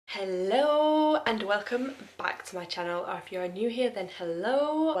Hello and welcome back to my channel, or if you're new here then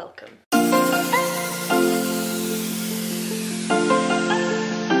hello, welcome.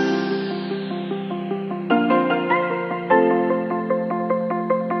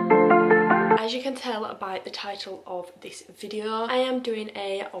 As you can tell by the title of this video, I am doing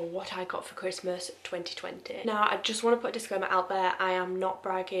a what I got for Christmas 2020. Now I just want to put a disclaimer out there, I am not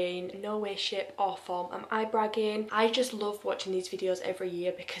bragging, no way, shape or form am I bragging. I just love watching these videos every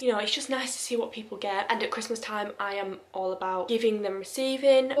year because, you know, it's just nice to see what people get, and at Christmas time I am all about giving than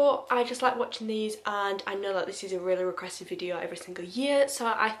receiving, but I just like watching these, and I know that this is a really requested video every single year, so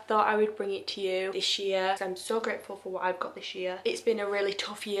I thought I would bring it to you this year because I'm so grateful for what I've got this year. It's been a really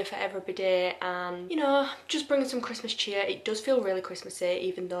tough year for everybody, and you know, just bringing some Christmas cheer. It does feel really Christmassy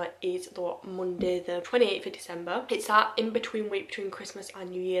even though it is Monday the 28th of December. It's that in between week between Christmas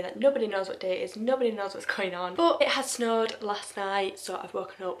and New Year that nobody knows what day it is, nobody knows what's going on, but it has snowed last night, so I've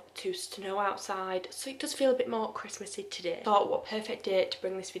woken up to snow outside, so it does feel a bit more Christmassy today. Thought what a perfect day to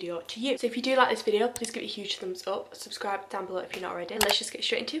bring this video to you. So if you do like this video, please give it a huge thumbs up, subscribe down below if you're not already, and let's just get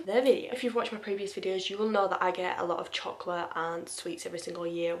straight into the video. If you've watched my previous videos, you will know that I get a lot of chocolate and sweets every single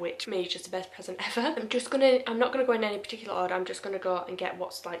year, which to me is just the best present ever. I'm not gonna go in any particular order, I'm just gonna go and get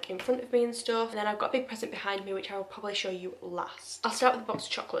what's like in front of me and stuff, and then I've got a big present behind me which I will probably show you last. I'll start with a box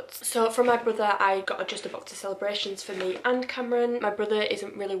of chocolates. So from my brother I got just a box of celebrations for me and Cameron. My brother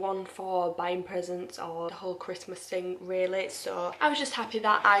isn't really one for buying presents or the whole Christmas thing really, so I was just happy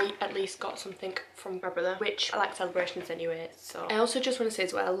that I at least got something from my brother, which I like celebrations anyway. So I also just want to say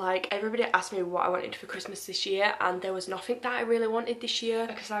as well, like, everybody asked me what I wanted for Christmas this year, and there was nothing that I really wanted this year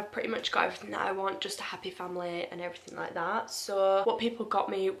because I've pretty much got everything that I want, just a happy family and everything like that. So what people got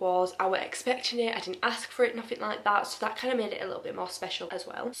me was, I was expecting it, I didn't ask for it, nothing like that, so that kind of made it a little bit more special as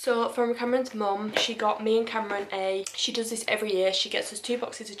well. So from Cameron's mum, she got me and Cameron she does this every year, she gets us 2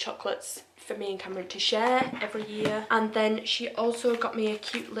 boxes of chocolates for me and Cameron to share every year, and then she also got me a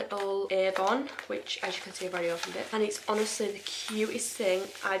cute little Avon, which as you can see I've already opened it, and it's honestly the cutest thing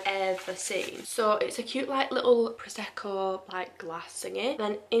I've ever seen. So it's a cute like little Prosecco like glass thingy,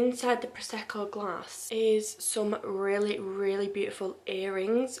 then inside the Prosecco glass is some really beautiful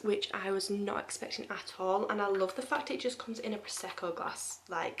earrings which I was not expecting at all, and I love the fact it just comes in a Prosecco glass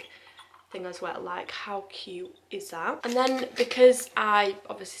like thing as well. Like, how cute is that? And then because I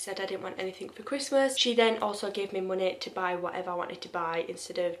obviously said I didn't want anything for Christmas, she then also gave me money to buy whatever I wanted to buy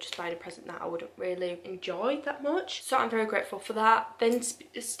instead of just buying a present that I wouldn't really enjoy that much, so I'm very grateful for that. Then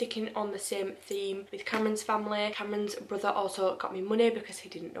sticking on the same theme with Cameron's family, Cameron's brother also got me money because he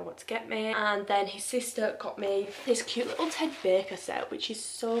didn't know what to get me, and then his sister got me this cute little Ted Baker set which is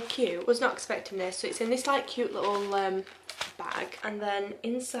so cute. Was not expecting this. So it's in this like cute little bag, and then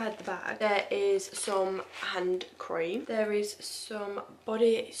inside the bag there is some hand cream, there is some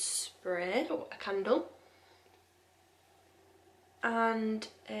body spray, a candle, and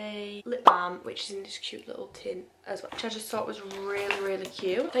a lip balm which is in this cute little tin as well, which I just thought was really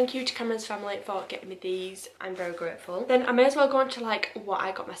cute. Thank you to Cameron's family for getting me these, I'm very grateful. Then I may as well go on to like what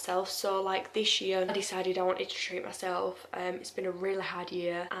I got myself. So like this year I decided I wanted to treat myself. It's been a really hard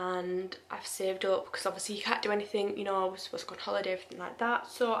year and I've saved up because obviously you can't do anything, you know, I was supposed to go on holiday, everything like that,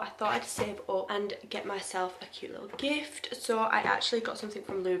 so I thought I'd save up and get myself a cute little gift. So I actually got something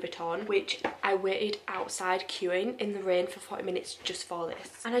from Louis Vuitton, which I waited outside queuing in the rain for 40 minutes just for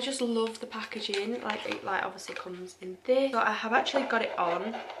this, and I just love the packaging. Like, it like obviously comes in this, so I have actually got it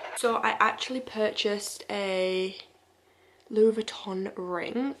on. So I actually purchased a Louis Vuitton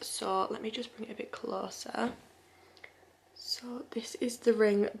ring, so let me just bring it a bit closer. So this is the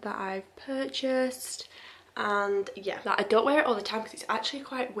ring that I've purchased, and yeah, like, I don't wear it all the time because it's actually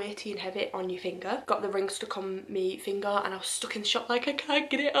quite weighty and heavy on your finger. Got the ring stuck on me finger and I was stuck in the shop like I can't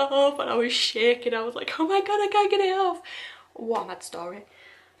get it off, and I was shaking. I was like, oh my god, I can't get it off. What a mad story.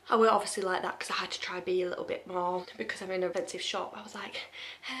 I will obviously like that because I had to try be a little bit more, because I'm in an expensive shop. I was like,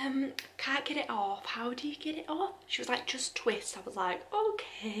 can't get it off, how do you get it off? She was like, just twist. I was like,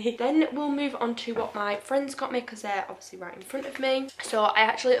 okay. Then we'll move on to what my friends got me because they're obviously right in front of me. So I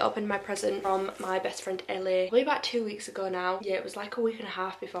actually opened my present from my best friend Ellie probably about 2 weeks ago now. Yeah, it was like a week and a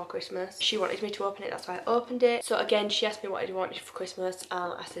half before Christmas. She wanted me to open it, that's why I opened it. So again, she asked me what I wanted for Christmas,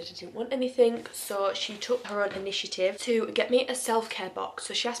 and I said I didn't want anything, so she took her own initiative to get me a self-care box.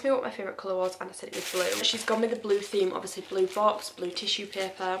 So she asked me what my favourite colour was and I said it was blue. She's gone with the blue theme, obviously blue box, blue tissue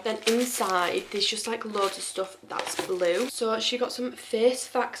paper. Then inside there's just like loads of stuff that's blue. So she got some Face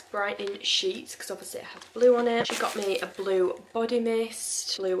Facts brightening sheets because obviously it has blue on it. She got me a blue body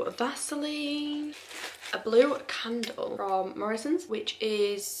mist, blue Vaseline, a blue candle from Morrison's, which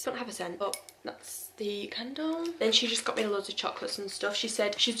is, don't have a scent, but that's the candle. Then she just got me loads of chocolates and stuff. She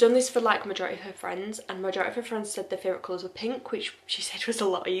said she's done this for like majority of her friends, and majority of her friends said their favourite colours were pink, which she said was a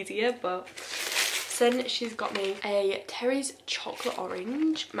lot easier. But then she's got me a Terry's chocolate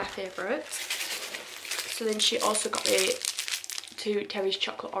orange, my favourite. So then she also got me 2 Terry's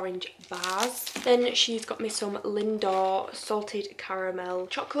chocolate orange bars. Then she's got me some Lindor salted caramel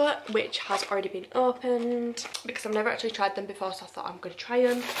chocolate, which has already been opened because I've never actually tried them before, so I thought I'm going to try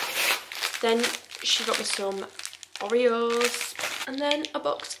them. Then she got me some Oreos, and then a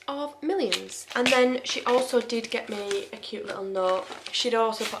box of Millions. And then she also did get me a cute little note. She'd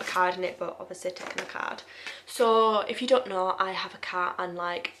also put a card in it, but obviously taken a card. So if you don't know, I have a cat, and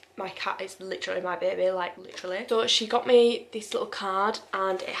like my cat is literally my baby, like literally. So she got me this little card,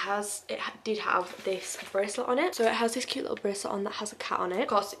 and it did have this bracelet on it. So it has this cute little bracelet on that has a cat on it. Of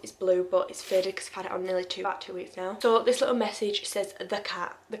course it's blue, but it's faded because I've had it on nearly about 2 weeks now. So this little message says, the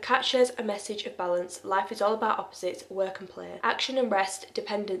cat. The cat shares a message of balance. Life is all about opposites, work and play. Action and rest,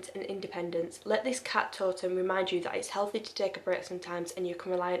 dependence and independence. Let this cat totem remind you that it's healthy to take a break sometimes, and you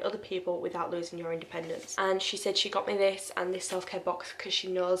can rely on other people without losing your independence. And she said she got me this and this self-care box because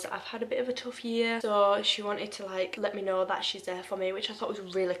she knows I've had a bit of a tough year, so she wanted to like let me know that she's there for me, which I thought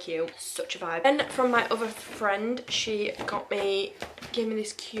was really cute. Such a vibe. Then from my other friend, she gave me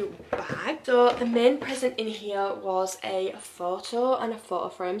this cute bag. So the main present in here was a photo and a photo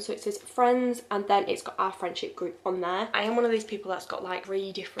frame. So it says friends, and then it's got our friendship group on there. I am one of these people that's got like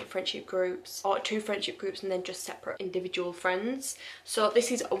 3 different friendship groups, or 2 friendship groups and then just separate individual friends. So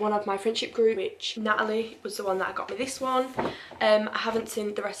this is one of my friendship group, which Natalie was the one that got me this one. I haven't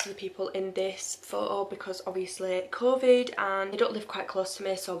seen the rest of the people in this photo because obviously COVID, and they don't live quite close to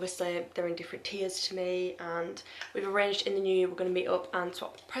me, so obviously they're in different tiers to me, and we've arranged in the new year we're going to meet up and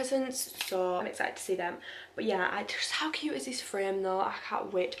swap presents, so I'm excited to see them. But yeah, how cute is this frame though? I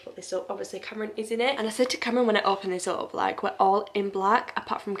can't wait to put this up. Obviously Cameron is in it, and I said to Cameron when I opened this up, like, we're all in black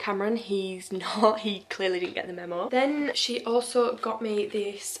apart from Cameron. He's not, he clearly didn't get the memo. Then she also got me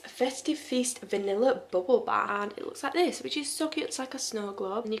this Festive Feast vanilla bubble bath, and it looks like this, which is so cute. It's like a snow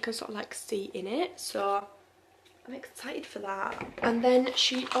globe and you can sort of like see in it, so I'm excited for that. And then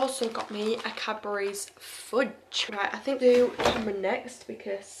she also got me a Cadbury's fudge. Right, I think we'll do Cameron next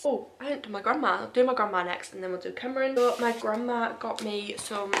because, oh, I didn't do my grandma. I'll do my grandma next and then we'll do Cameron. So my grandma got me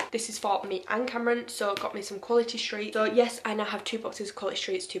some, this is for me and Cameron, so got me some Quality Street. So yes, I now have 2 boxes of Quality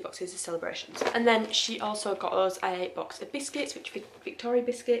Streets, 2 boxes of Celebrations. And then she also got us a box of biscuits, which are Victoria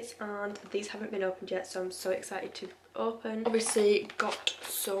biscuits, and these haven't been opened yet, so I'm so excited to open. Obviously got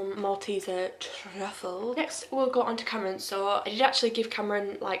some Malteser truffle. Next we'll go on to Cameron. So I did actually give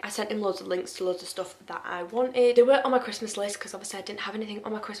Cameron, like, I sent him loads of links to loads of stuff that I wanted. They weren't on my Christmas list because obviously I didn't have anything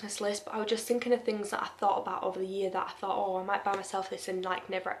on my Christmas list, but I was just thinking of things that I thought about over the year that I thought, oh, I might buy myself this, and like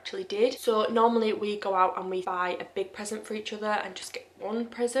never actually did. So normally we go out and we buy a big present for each other and just get one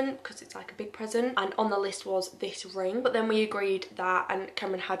present because it's like a big present, and on the list was this ring. But then we agreed that, and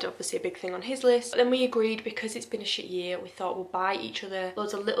Cameron had obviously a big thing on his list, but then we agreed because it's been a shit year, we thought we'll buy each other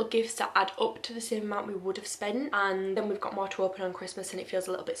loads of little gifts that add up to the same amount we would have spent, and then we've got more to open on Christmas and it feels a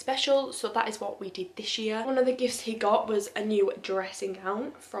little bit special. So that is what we did this year. One of the gifts he got was a new dressing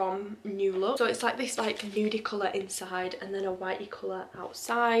gown from New Look. So it's like this like nudie colour inside and then a whitey colour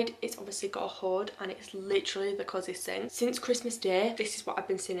outside. It's obviously got a hood and it's literally the coziest thing. Since Christmas Day, this is what I've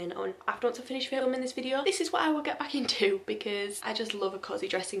been sitting on. After once I finish filming this video, this is what I will get back into because I just love a cozy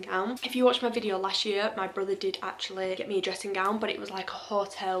dressing gown. If you watched my video last year, my brother did actually get me a dressing gown, but it was like a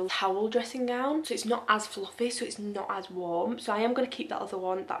hotel towel dressing gown, so it's not as fluffy, so it's not as warm. So I am going to keep that other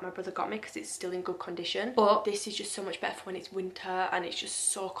one that my brother got me because it's still in good condition, but this is just so much better for when it's winter and it's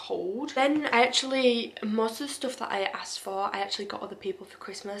just so cold. Then I actually, most of the stuff that I asked for, I actually got other people for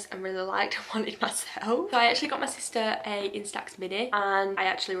Christmas and really liked and wanted myself. So I actually got my sister a Instax Mini and I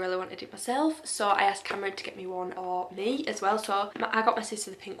actually really wanted it myself, so I asked Cameron to get me one or me as well. So I got my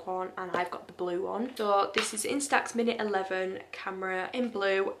sister the pink one and I've got the blue one. So this is Instax Mini 11 camera in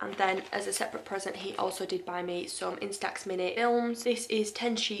blue, and then as a separate present he also did buy me some Instax Mini films. This is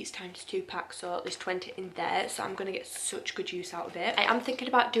 10 sheets times 2 packs, so there's 20 in there, so I'm gonna get such good use out of it. I am thinking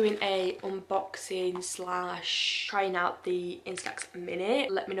about doing a unboxing slash trying out the Instax Mini.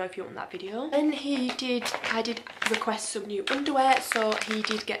 Let me know if you want that video. Then I did request some new underwear, So he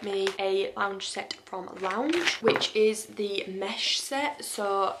did get me a lounge set from Lounge, which is the mesh set.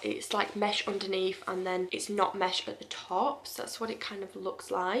 So it's like mesh underneath and then it's not mesh at the top. So that's what it kind of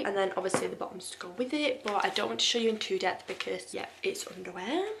looks like. And then obviously the bottoms to go with it, but I don't want to show you in too depth because yeah, it's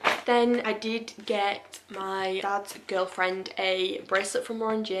underwear. Then I did get my dad's girlfriend a bracelet from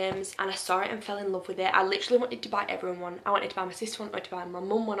Warren James, and I saw it and fell in love with it. I literally wanted to buy everyone one. I wanted to buy my sister one, I wanted to buy my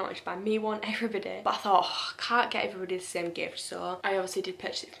mum one, I wanted to buy me one, everybody. But I thought, oh, I can't get everybody the same gift, so I obviously did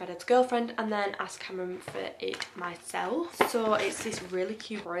purchase it for my dad's girlfriend and then asked Cameron for it myself. So it's this really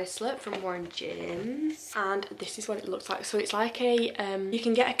cute bracelet from Warren James, and this is what it looks like. So it's like a you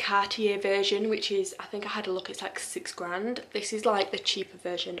can get a Cartier version, which is, I think I had a look, it's like £6 grand. This is like the cheaper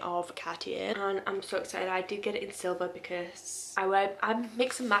version of Cartier, and I'm so excited. I did get it in silver because I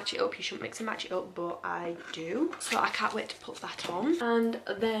mix and match it up. You shouldn't mix and match it up, but I do, so I can't wait to put that on. And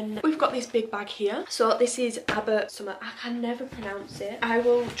then we've got this big bag here. So this is Abbott Summer, I can never pronounce it. I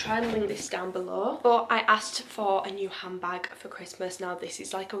will try and link this down below, but I asked for a new handbag for Christmas. Now this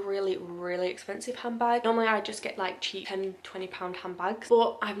is like a really expensive handbag. Normally I just get like cheap £10–20 handbags,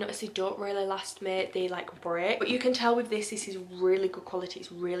 but I've noticed they don't really last me, they like break. But you can tell with this is really good quality.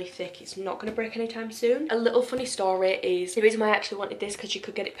 It's really thick, it's not going to break anytime soon. A little funny story is the reason why I actually wanted this, because you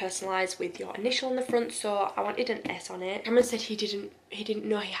could get it personalised with your initial on the front, so I wanted an S on it. Cameron said he didn't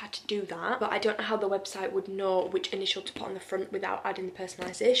know he had to do that, but I don't know how the website would know which initial to put on the front without adding the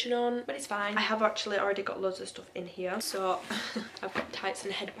personalisation on, but it's fine. I have actually already got loads of stuff in here. So I've got tights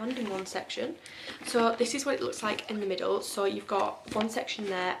and a headband in one section. So this is what it looks like in the middle. So you've got one section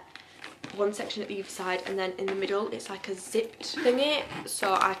there, one section at the other side, and then in the middle it's like a zipped thingy.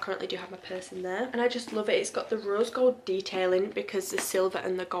 So I currently do have my purse in there, and I just love it. It's got the rose gold detailing because the silver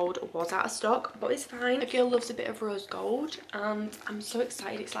and the gold was out of stock, but it's fine. A girl loves a bit of rose gold, and I'm so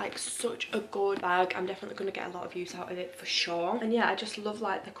excited. It's like such a good bag. I'm definitely going to get a lot of use out of it for sure. And yeah, I just love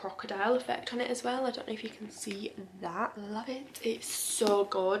like the crocodile effect on it as well. I don't know if you can see that. Love it. It's so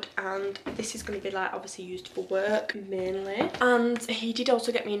good, and this is going to be like obviously used for work mainly. And he did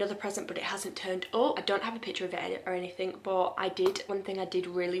also get me another present, but it hasn't turned up. I don't have a picture of it or anything, but one thing I did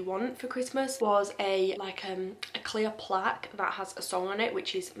really want for Christmas was a clear plaque that has a song on it,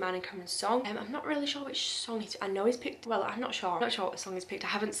 which is mine and Cameron's song. I'm not really sure which song I know he's picked. Well, I'm not sure what song he's picked. I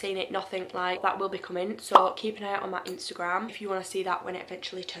haven't seen it, nothing like that will be coming, so keep an eye out on my Instagram if you want to see that when it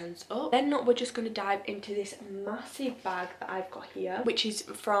eventually turns up. Then we're just going to dive into this massive bag that I've got here, which is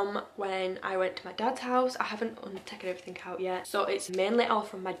from when I went to my dad's house. I haven't taken everything out yet, so it's mainly all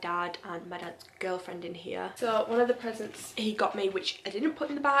from my dad and my dad's girlfriend in here. So one of the presents he got me, which I didn't put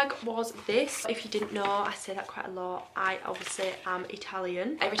in the bag, was this. If you didn't know, I say that quite a lot. I obviously am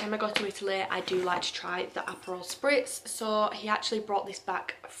Italian. Every time I go to Italy, I do like to try the Aperol Spritz. So he actually brought this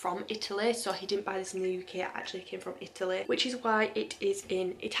back from Italy. So he didn't buy this in the UK, it actually came from Italy, which is why it is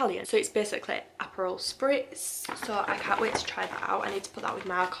in Italian. So it's basically Aperol Spritz. So I can't wait to try that out. I need to put that with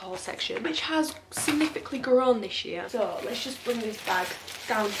my alcohol section, which has significantly grown this year. So let's just bring this bag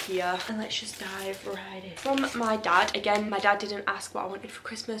down here and let's just dive right in. From my dad, again, my dad didn't ask what I wanted for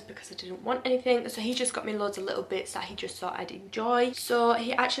Christmas because I didn't want anything, so he just got me loads of little bits that he just thought I'd enjoy. So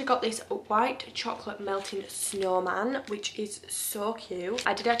he actually got this white chocolate melting snowman, which is so cute.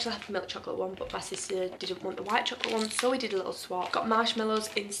 I did actually have the milk chocolate one, but my sister didn't want the white chocolate one, so we did a little swap. Got marshmallows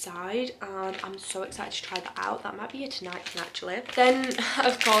inside, and I'm so excited to try that out. That might be a tonight thing actually. Then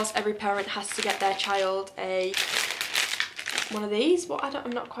of course every parent has to get their child one of these, but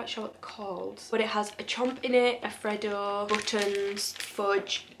I'm not quite sure what they're called, but it has a chomp in it, a Freddo, buttons,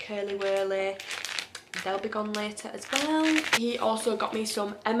 fudge, curly whirly. They'll be gone later as well. He also got me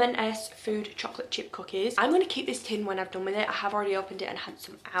some M&S food chocolate chip cookies. I'm going to keep this tin when I've done with it. I have already opened it and had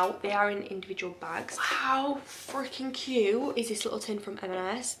some out. They are in individual bags. How freaking cute is this little tin from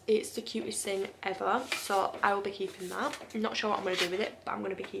M&S? It's the cutest thing ever, so I will be keeping that. I'm not sure what I'm going to do with it, but I'm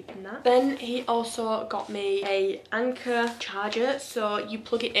going to be keeping that. Then he also got me a Anker charger. So you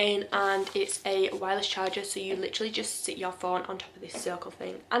plug it in and it's a wireless charger, so you literally just sit your phone on top of this circle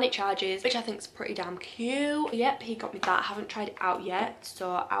thing and it charges, which I think is pretty damn cute. Yep, he got me that. I haven't tried it out yet,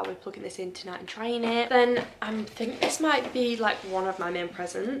 so I'll be plugging this in tonight and trying it. Then I think this might be like one of my main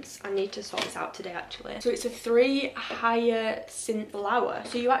presents. I need to sort this out today actually. So it's a 3 hyacinth flower.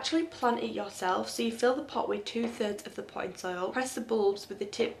 So you actually plant it yourself. So you fill the pot with 2/3 of the potting soil, press the bulbs with the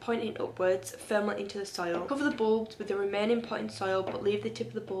tip pointing upwards firmly into the soil, cover the bulbs with the remaining potting soil but leave the tip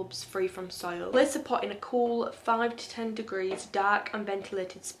of the bulbs free from soil. Place the pot in a cool 5 to 10 degrees dark and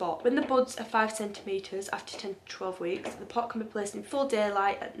ventilated spot. When the buds are 5 centimeters after 10 to 12 weeks, the pot can be placed in full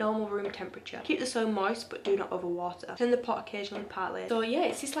daylight at normal room temperature. Keep the soil moist but do not overwater. Turn the pot occasionally partly. So yeah,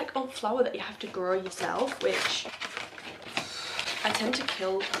 it's this like old flower that you have to grow yourself, which I tend to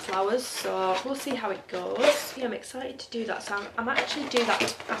kill flowers, so we'll see how it goes. Yeah, I'm excited to do that. So I might actually do that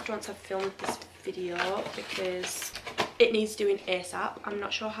after once I've filmed this video because it needs doing ASAP. I'm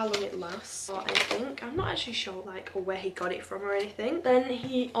not sure how long it lasts or anything. I'm not actually sure like where he got it from or anything. Then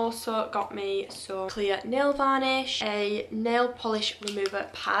he also got me some clear nail varnish, a nail polish remover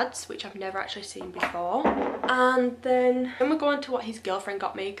pads, which I've never actually seen before. And then we're going to what his girlfriend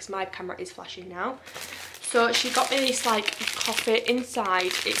got me because my camera is flashing now. So she got me this like coffee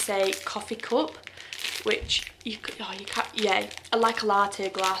inside. It's a coffee cup, which you can't, yeah, like a latte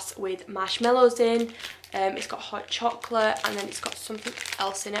glass with marshmallows in. It's got hot chocolate and then it's got something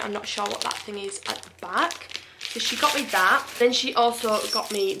else in it. I'm not sure what that thing is at the back. So she got me that. Then she also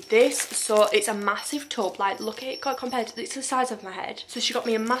got me this. So it's a massive tub. Like, look at it compared to, it's the size of my head. So she got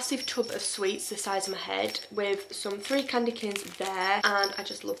me a massive tub of sweets the size of my head with some 3 candy canes there. And I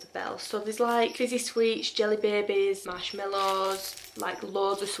just love the bell. So there's like fizzy sweets, jelly babies, marshmallows, like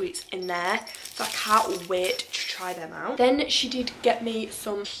loads of sweets in there. So I can't wait to try them out. Then she did get me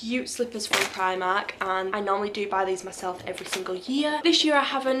some cute slippers from Primark, and I normally do buy these myself every single year. This year I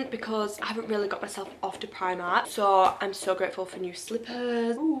haven't because I haven't really got myself off to Primark, so I'm so grateful for new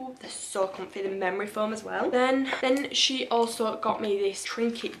slippers. Ooh, they're so comfy, the memory foam as well. Then she also got me this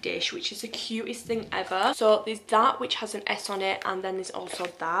trinket dish, which is the cutest thing ever. So there's that, which has an S on it, and then there's also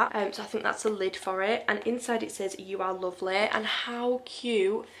that. So I think that's the lid for it, and inside it says "You are lovely," and how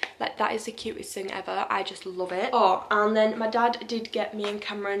cute, like that is the cutest thing ever. I just love it. Oh, and then my dad did get me and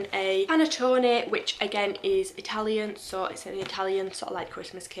Cameron a panettone, which again is Italian, so it's an Italian sort of like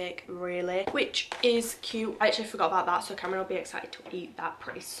Christmas cake really, which is cute. I actually forgot about that, so Cameron will be excited to eat that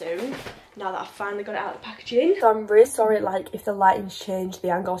pretty soon now that I've finally got it out of the packaging. So I'm really sorry like if the lighting's changed,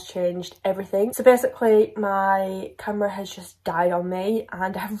 the angle's changed, everything. So basically my camera has just died on me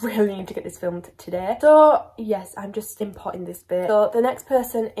and I really need to get this filmed today. So yes, I'm just importing this bit. So the next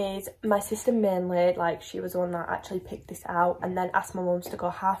person is my sister mainly. Like, she was the one that actually picked this out and then asked my mum to go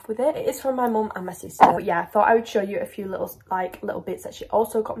half with it. It is from my mum and my sister, but yeah, I thought I would show you a few little bits that she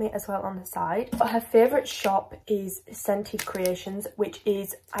also got me as well on the side. But her favourite shop is Scented Creations, which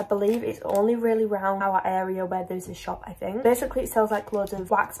is, I believe it's only really around our area where there's a shop, I think. Basically it sells like loads of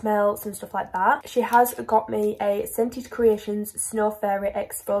wax melts and stuff like that. She has got me a Scented Creations Snow Fairy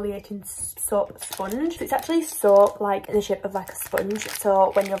Exfoliating Soap Sponge. So it's actually soap like in the shape of like a sponge,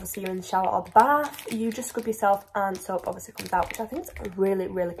 so when you're in the shower or the bath, you just scrub yourself and soap obviously comes out, which I think is really,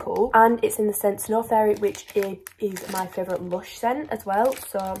 really cool. And it's in the scent Snow Fairy, which is my favourite Lush scent as well.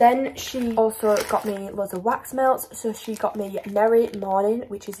 So then she also got me loads of wax melts. So she got me Merry Morning,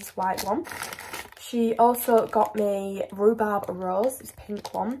 which is this white one. She also got me Rhubarb Rose, this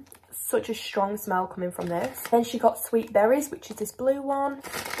pink one. Such a strong smell coming from this. Then she got Sweet Berries, which is this blue one.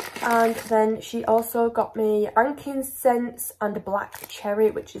 And then she also got me frankincense and a black cherry,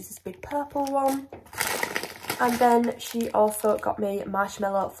 which is this big purple one. And then she also got me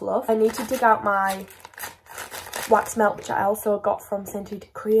marshmallow fluff. I need to dig out my wax melt, which I also got from Scented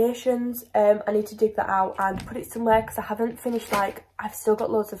Creations. I need to dig that out and put it somewhere because I haven't finished, like, I've still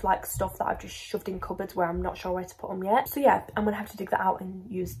got loads of like stuff that I've just shoved in cupboards where I'm not sure where to put them yet. So yeah, I'm gonna have to dig that out and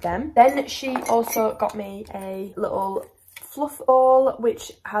use them. Then she also got me a little fluff ball,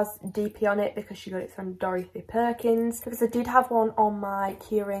 which has DP on it because she got it from Dorothy Perkins, because I did have one on my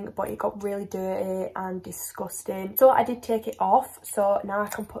keyring but it got really dirty and disgusting, so I did take it off, so now I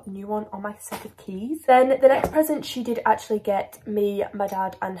can put a new one on my set of keys. Then the next present, she did actually get me, my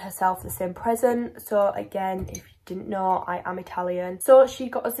dad and herself the same present. So again, if didn't know, I am Italian. So she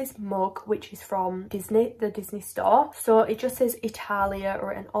got us this mug, which is from Disney, the Disney store. So it just says Italia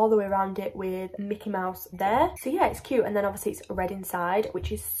written all the way around it with Mickey Mouse there. So yeah, it's cute. And then obviously it's red inside,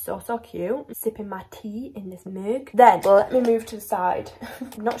 which is so cute. I'm sipping my tea in this mug. Then, well, let me move to the side.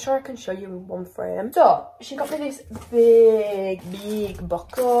 I'm not sure I can show you in one frame. So she got me this big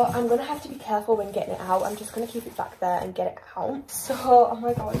buckle. I'm gonna have to be careful when getting it out. I'm just gonna keep it back there and get it out. So, oh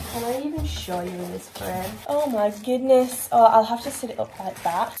my god, can I even show you in this frame? Oh my goodness. Oh, I'll have to sit it up like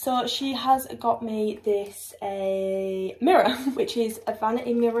that. So she has got me this mirror, which is a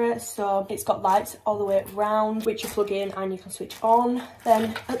vanity mirror. So it's got lights all the way around, which you plug in and you can switch on.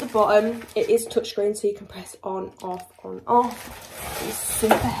 Then at the bottom it is touchscreen, so you can press on, off. It's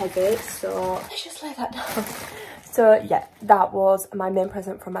super heavy, so let's just lay that down. So yeah, that was my main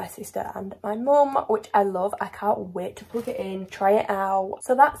present from my sister and my mum, which I love. I can't wait to plug it in, try it out.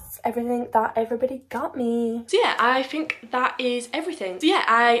 So that's everything that everybody got me. So yeah, I think that is everything. So yeah,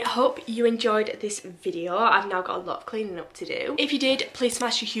 I hope you enjoyed this video. I've now got a lot of cleaning up to do. If you did, please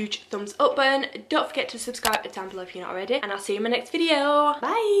smash a huge thumbs up button. Don't forget to subscribe down below if you're not already, and I'll see you in my next video.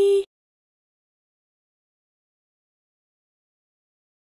 Bye!